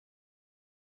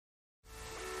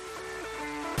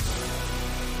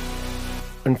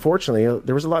Unfortunately,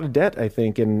 there was a lot of debt, I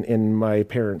think, in my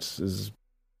parents'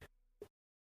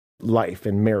 life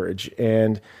and marriage.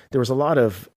 And there was a lot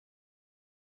of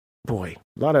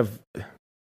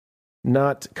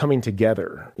not coming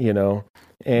together, you know?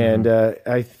 And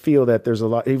I feel that there's a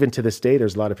lot, even to this day,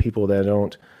 there's a lot of people that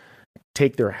don't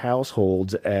take their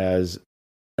households as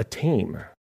a team.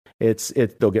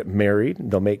 They'll get married,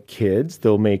 they'll make kids,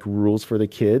 they'll make rules for the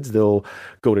kids, they'll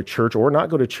go to church or not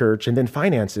go to church, and then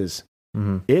finances.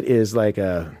 It is like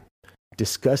a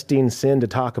disgusting sin to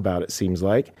talk about, it seems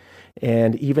like.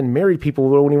 And even married people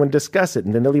won't even discuss it.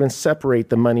 And then they'll even separate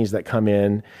the monies that come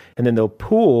in, and then they'll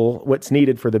pool what's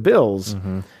needed for the bills.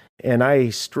 And I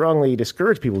strongly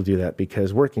discourage people to do that,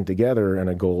 because working together on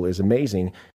a goal is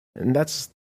amazing. And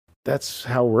that's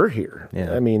how we're here.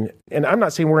 Yeah. I mean, and I'm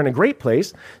not saying we're in a great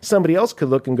place. Somebody else could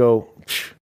look and go,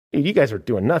 you guys are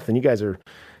doing nothing. You guys are,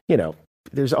 you know,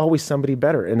 there's always somebody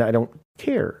better. And I don't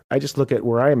care. I just look at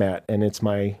where I'm at, and it's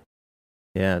my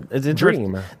it's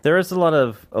dream. There is a lot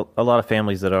of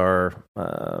families that are,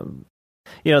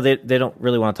 you know, they don't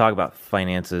really want to talk about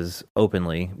finances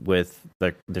openly with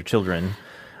their children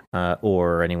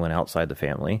or anyone outside the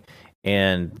family.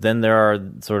 And then there are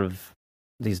sort of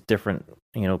these different,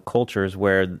 you know, cultures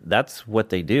where that's what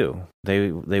they do.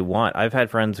 They want. I've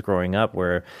had friends growing up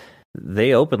where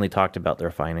they openly talked about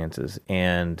their finances,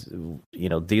 and you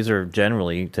know, these are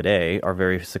generally today are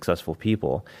very successful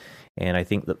people. And I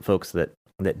think that folks that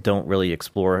don't really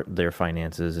explore their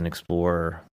finances and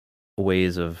explore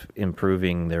ways of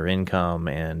improving their income,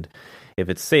 and if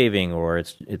it's saving or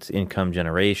it's income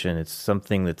generation, it's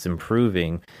something that's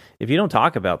improving. If you don't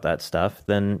talk about that stuff,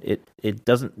 then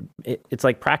it's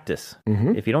like practice.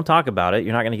 If you don't talk about it,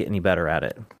 you're not going to get any better at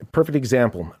it. Perfect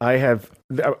example. I have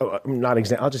not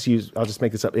example. I'll just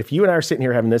make this up. If you and I are sitting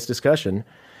here having this discussion,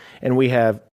 and we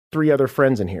have 3 other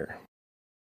friends in here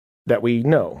that we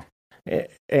know,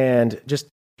 and just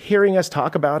hearing us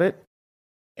talk about it,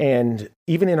 and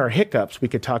even in our hiccups, we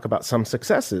could talk about some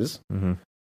successes.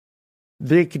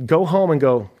 They could go home and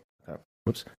go,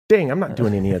 "Oops, dang, I'm not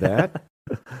doing any of that."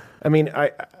 I mean,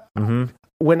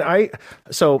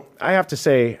 so I have to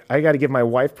say, I got to give my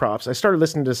wife props. I started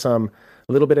listening to a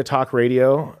little bit of talk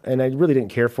radio, and I really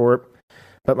didn't care for it.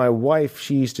 But my wife,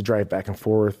 she used to drive back and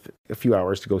forth a few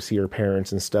hours to go see her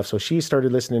parents and stuff. So she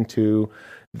started listening to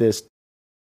this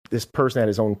person had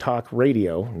his own talk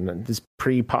radio, this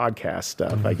pre-podcast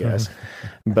stuff, I guess.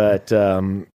 But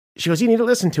she goes, "You need to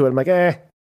listen to it." I'm like, eh.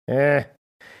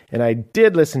 And I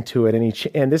did listen to it,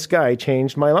 and this guy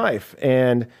changed my life.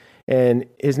 And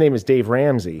his name is Dave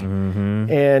Ramsey.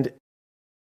 And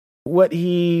what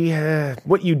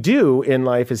you do in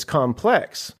life is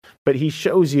complex, but he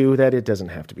shows you that it doesn't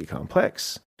have to be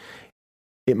complex.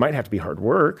 It might have to be hard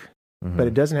work, but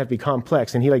it doesn't have to be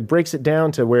complex. And he like breaks it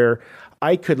down to where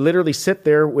I could literally sit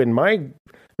there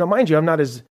now mind you,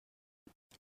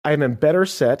 I'm in better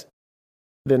set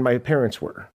than my parents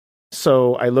were.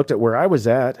 So I looked at where I was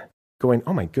at going,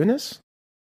 oh my goodness,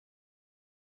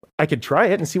 I could try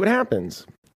it and see what happens.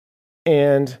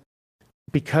 And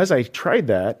because I tried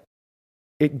that,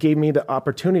 it gave me the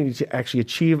opportunity to actually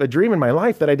achieve a dream in my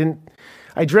life that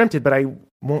I dreamt it, but I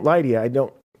won't lie to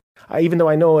you. Even though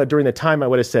I know during the time I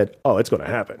would have said, oh, it's going to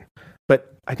happen.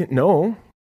 But I didn't know.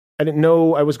 I didn't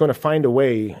know I was going to find a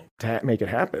way to make it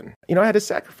happen. You know, I had to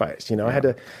sacrifice. You know, I had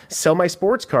to sell my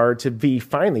sports car to be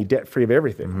finally debt-free of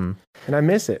everything. And I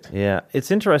miss it. Yeah.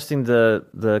 It's interesting,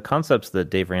 the concepts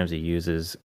that Dave Ramsey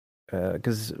uses,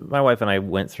 because my wife and I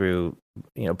went through,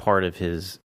 you know, part of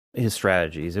his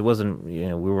strategies. It wasn't, you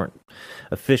know, we weren't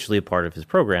officially a part of his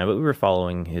program, but we were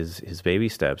following his baby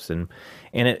steps, and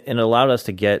it allowed us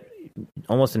to get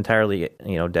almost entirely,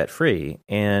 you know, debt-free.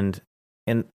 And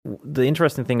the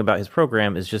interesting thing about his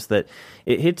program is just that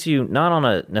it hits you not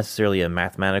on necessarily a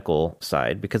mathematical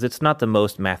side, because it's not the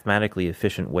most mathematically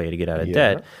efficient way to get out of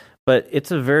debt, but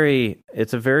it's a very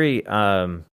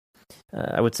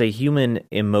I would say human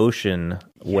emotion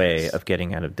way of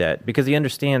getting out of debt, because he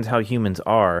understands how humans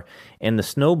are, and the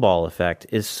snowball effect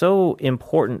is so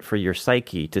important for your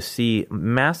psyche to see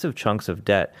massive chunks of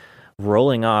debt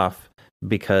rolling off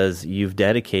because you've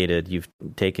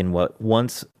taken what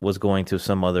once was going to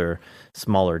some other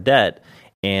smaller debt,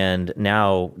 and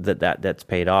now that debt's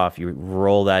paid off, you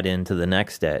roll that into the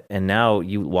next debt, and now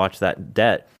you watch that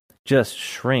debt just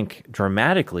shrink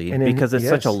dramatically because it's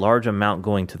such a large amount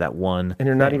going to that one. And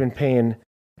you're not even paying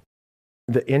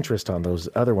the interest on those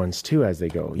other ones too as they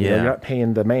go. You know, you're not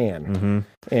paying the man.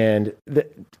 And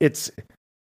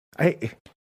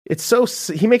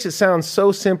he makes it sound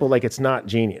so simple, like it's not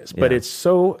genius, but it's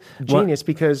so genius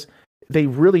because they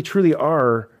really truly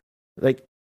are like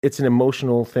it's an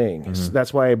emotional thing. So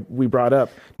that's why we brought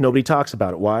up nobody talks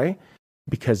about it. Why?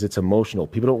 Because it's emotional.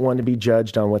 People don't want to be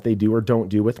judged on what they do or don't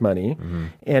do with money.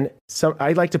 And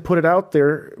I like to put it out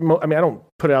there. I mean, I don't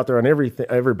put it out there on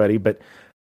everybody, but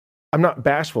I'm not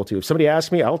bashful to. If somebody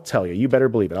asks me, I'll tell you. You better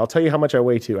believe it. I'll tell you how much I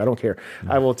weigh too. I don't care.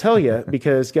 I will tell you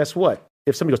because guess what?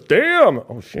 If somebody goes, damn,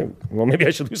 oh shoot, well maybe I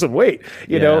should lose some weight,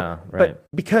 you know. Right. But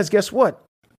because guess what?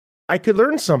 I could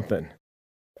learn something.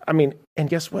 I mean, and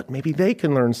guess what? Maybe they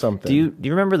can learn something. Do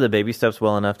you remember the baby steps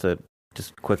well enough to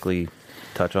just quickly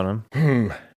touch on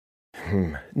them?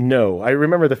 No, I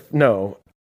remember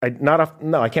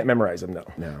I can't memorize them.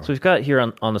 No. So we've got here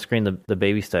on the screen the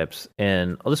baby steps,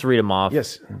 and I'll just read them off.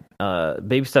 Yes.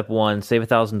 Baby step 1: save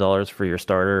 $1,000 for your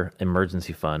starter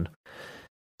emergency fund.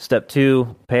 Step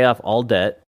 2: pay off all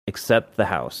debt except the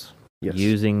house. Yes.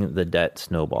 Using the debt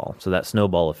snowball. So that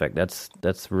snowball effect,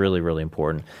 that's really, really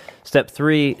important. Step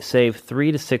 3: save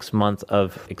 3 to 6 months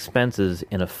of expenses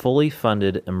in a fully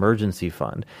funded emergency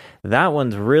fund. That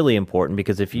one's really important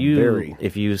because if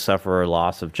you suffer a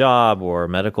loss of job or a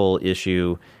medical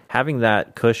issue, having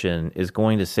that cushion is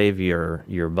going to save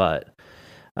your butt.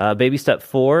 Baby step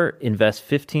 4: invest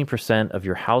 15% of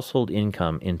your household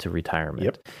income into retirement.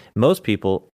 Yep. Most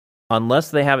people, unless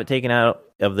they have it taken out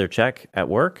of their check at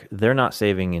work, they're not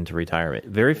saving into retirement.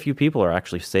 Very few people are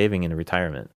actually saving into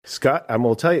retirement. Scott, I'm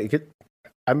going to tell you,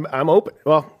 I'm open.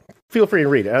 Well, feel free to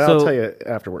read it. I'll tell you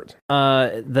afterwards.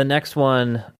 The next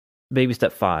one, baby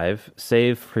step 5: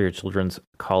 save for your children's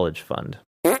college fund.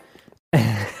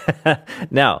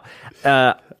 Now,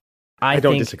 I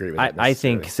don't disagree with that. I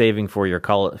think saving for your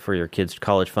kids'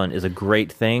 college fund is a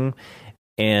great thing,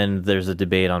 and there's a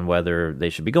debate on whether they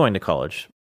should be going to college.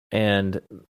 And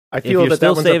I feel if you're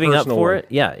still that saving up for it,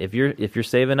 if you're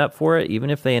saving up for it, even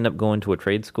if they end up going to a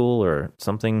trade school or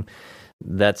something,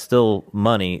 that's still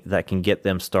money that can get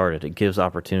them started. It gives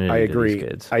opportunity. I agree. To these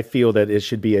kids. I feel that it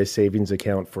should be a savings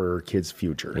account for kids'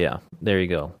 future. Yeah, there you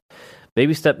go.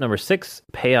 Baby step number 6: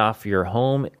 pay off your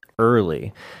home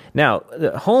early. Now,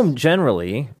 the home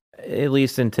generally, at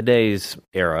least in today's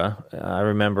era, I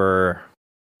remember.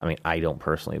 I mean, I don't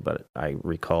personally, but I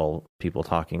recall people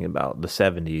talking about the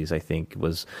 70s, I think,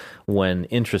 was when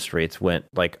interest rates went,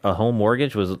 like a home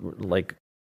mortgage was like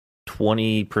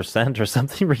 20% or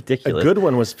something ridiculous. A good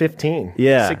one was 15,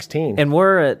 16. And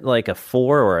we're at like a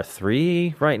 4 or a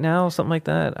 3 right now, something like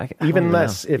that. Even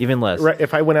less. Even less.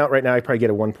 If I went out right now, I'd probably get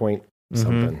a 1 point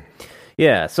something.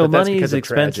 Yeah, so But that's money because is of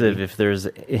expensive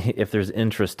tragedy. if there's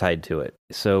interest tied to it.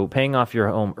 So paying off your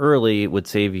home early would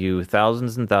save you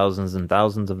thousands and thousands and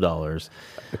thousands of dollars.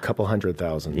 A couple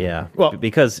 $100,000. Yeah, Well,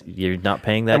 because you're not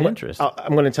paying that interest.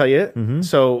 I'm going to tell you.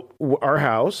 So our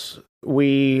house,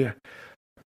 I'm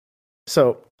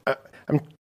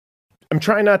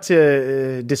trying not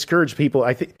to discourage people.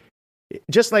 I think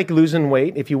just like losing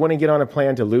weight, if you want to get on a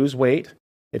plan to lose weight,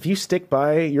 if you stick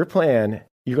by your plan,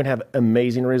 you're going to have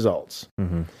amazing results.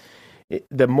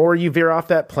 The more you veer off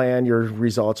that plan, your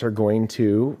results are going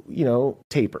to,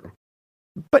 taper.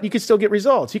 But you could still get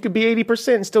results. You could be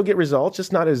 80% and still get results,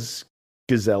 just not as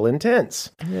gazelle intense.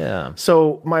 Yeah.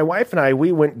 So my wife and I,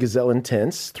 we went gazelle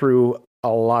intense through a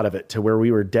lot of it to where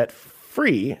we were debt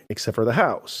free, except for the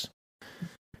house.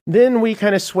 Then we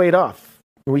kind of swayed off.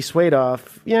 We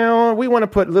want to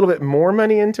put a little bit more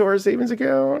money into our savings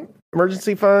account,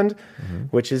 emergency fund,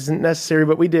 which isn't necessary,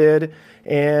 but we did.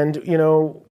 And,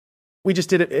 we just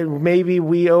did it. Maybe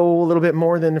we owe a little bit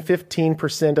more than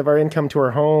 15% of our income to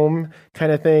our home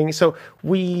kind of thing. So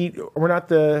we're not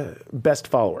the best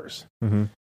followers.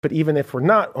 But even if we're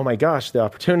not, oh my gosh, the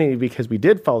opportunity, because we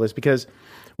did follow this, because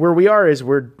where we are is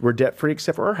we're debt free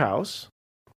except for our house.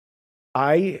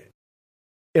 I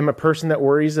am a person that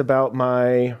worries about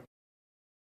my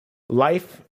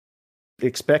life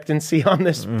expectancy on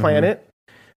this planet.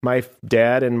 My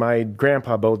dad and my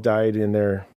grandpa both died in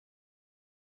their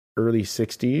early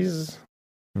 60s.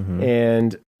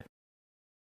 And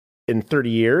in 30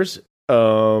 years,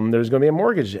 there's going to be a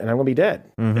mortgage and I'm going to be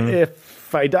dead.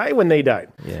 If I die when they died.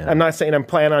 Yeah. I'm not saying I'm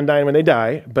planning on dying when they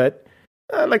die, but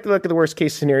I like to look at the worst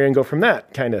case scenario and go from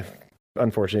that kind of.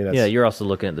 Unfortunately, yeah, you're also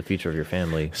looking at the future of your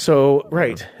family. So,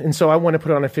 right. And so I want to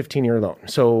put on a 15-year loan.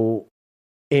 So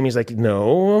Amy's like,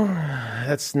 no,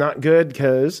 that's not good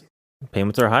because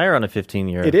payments are higher on a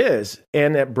 15-year. It is.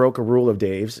 And that broke a rule of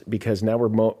Dave's because now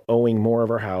we're owing more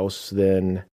of our house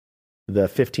than the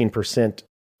 15%,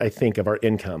 I think, of our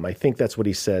income. I think that's what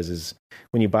he says is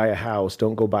when you buy a house,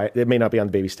 don't go buy, it may not be on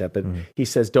the baby step, but he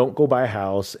says, don't go buy a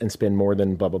house and spend more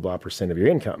than blah, blah, blah % of your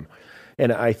income.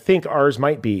 And I think ours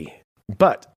might be.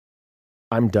 But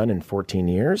I'm done in 14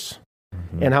 years.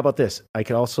 And how about this? I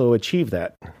could also achieve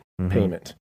that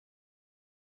payment.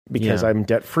 because I'm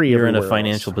debt free. You're in a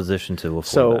financial position to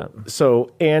afford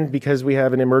that. And because we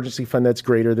have an emergency fund that's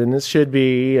greater than this should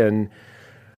be, and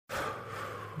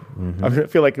I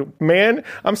feel like, man,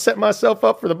 I'm setting myself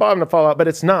up for the bottom to fall out, but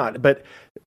it's not.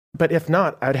 But if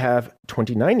not, I'd have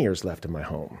 29 years left in my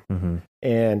home.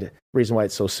 And the reason why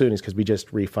it's so soon is because we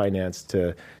just refinanced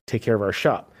to take care of our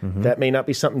shop. That may not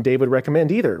be something Dave would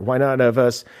recommend either. Why not have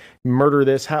us murder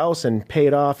this house and pay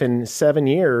it off in 7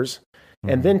 years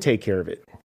and then take care of it?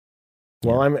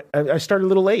 Well, I started a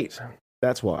little late.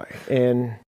 That's why.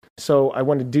 And so I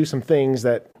wanted to do some things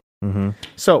that.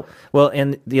 So, well,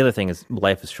 and the other thing is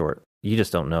life is short. You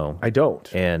just don't know. I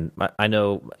don't. And I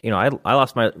know, I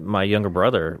lost my younger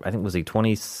brother. I think, was he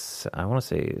 20, I want to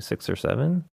say 6 or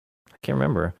 7? I can't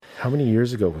remember. How many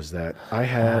years ago was that?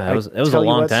 It was a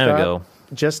long time ago.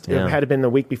 It had been the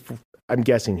week before. I'm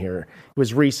guessing here. It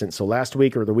was recent. So last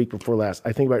week or the week before last.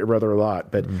 I think about your brother a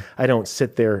lot, but I don't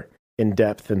sit there in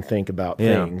depth and think about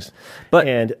things. But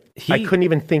I couldn't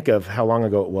even think of how long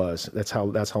ago it was. That's how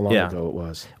long ago it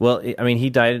was. Well, I mean, he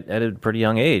died at a pretty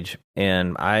young age,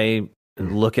 and I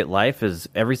look at life as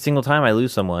every single time I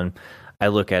lose someone, I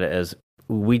look at it as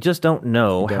we just don't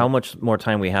know how much more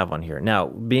time we have on here. Now,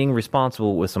 being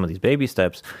responsible with some of these baby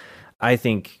steps, I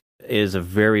think is a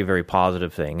very, very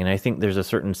positive thing. And I think there's a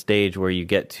certain stage where you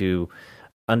get to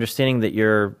understanding that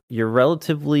you're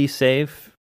relatively safe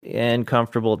and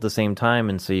comfortable at the same time,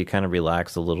 and so you kind of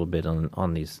relax a little bit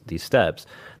on these steps.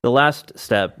 The last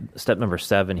step number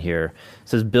 7 here,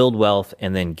 says build wealth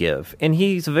and then give. And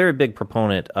he's a very big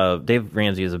proponent of, Dave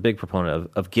Ramsey is a big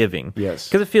proponent of giving. Yes.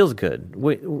 Because it feels good.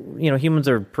 Humans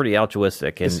are pretty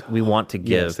altruistic, and we want to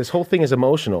give. Yes, this whole thing is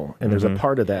emotional, and there's a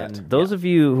part of that. And those of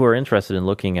you who are interested in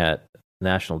looking at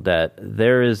national debt,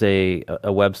 there is a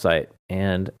website,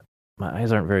 and my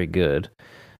eyes aren't very good.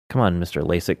 Come on, Mr.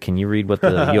 LASIK. Can you read what the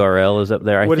URL is up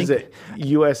there? What is it?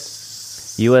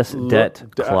 US Debt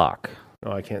Clock.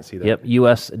 Oh, I can't see that. Yep,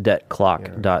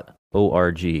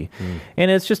 usdebtclock.org. And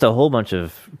it's just a whole bunch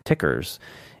of tickers.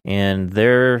 And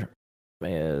they're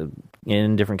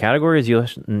in different categories.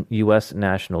 U.S.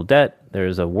 national debt.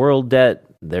 There's a world debt.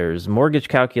 There's mortgage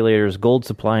calculators, gold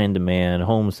supply and demand,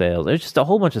 home sales. There's just a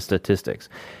whole bunch of statistics.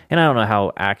 And I don't know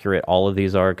how accurate all of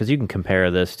these are, because you can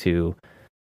compare this to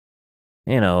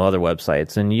other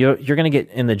websites, and you're going to get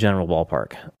in the general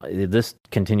ballpark. This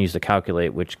continues to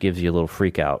calculate, which gives you a little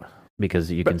freak out, because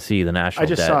you can see the national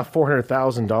debt. I just saw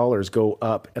 $400,000 go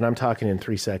up, and I'm talking in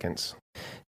 3 seconds.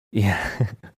 Yeah,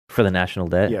 for the national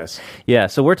debt? Yes. Yeah,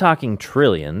 so we're talking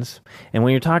trillions, and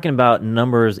when you're talking about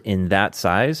numbers in that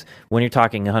size, when you're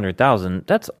talking 100,000,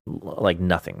 that's like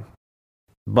nothing.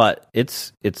 But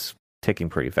it's ticking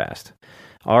pretty fast.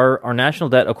 Our national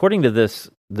debt, according to this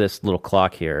little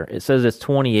clock here, it says it's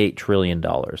 $28 trillion.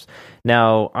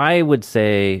 Now, I would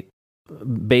say,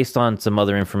 based on some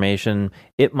other information,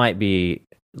 it might be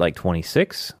like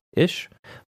 26-ish.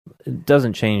 It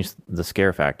doesn't change the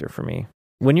scare factor for me.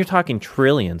 When you're talking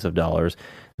trillions of dollars,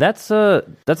 that's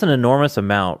an enormous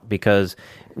amount, because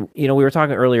we were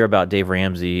talking earlier about Dave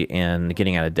Ramsey and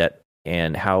getting out of debt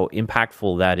and how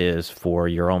impactful that is for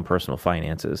your own personal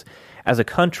finances. As a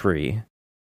country,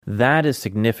 that is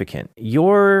significant.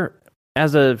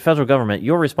 As a federal government,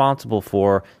 you're responsible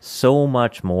for so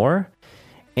much more,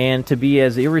 and to be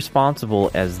as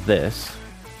irresponsible as this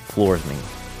floors me.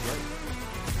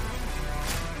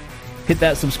 Hit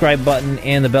that subscribe button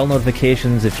and the bell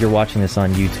notifications if you're watching this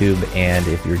on YouTube, and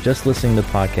if you're just listening to the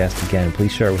podcast, again,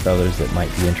 please share it with others that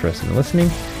might be interested in listening.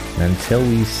 And until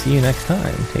we see you next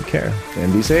time, take care.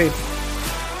 And be safe.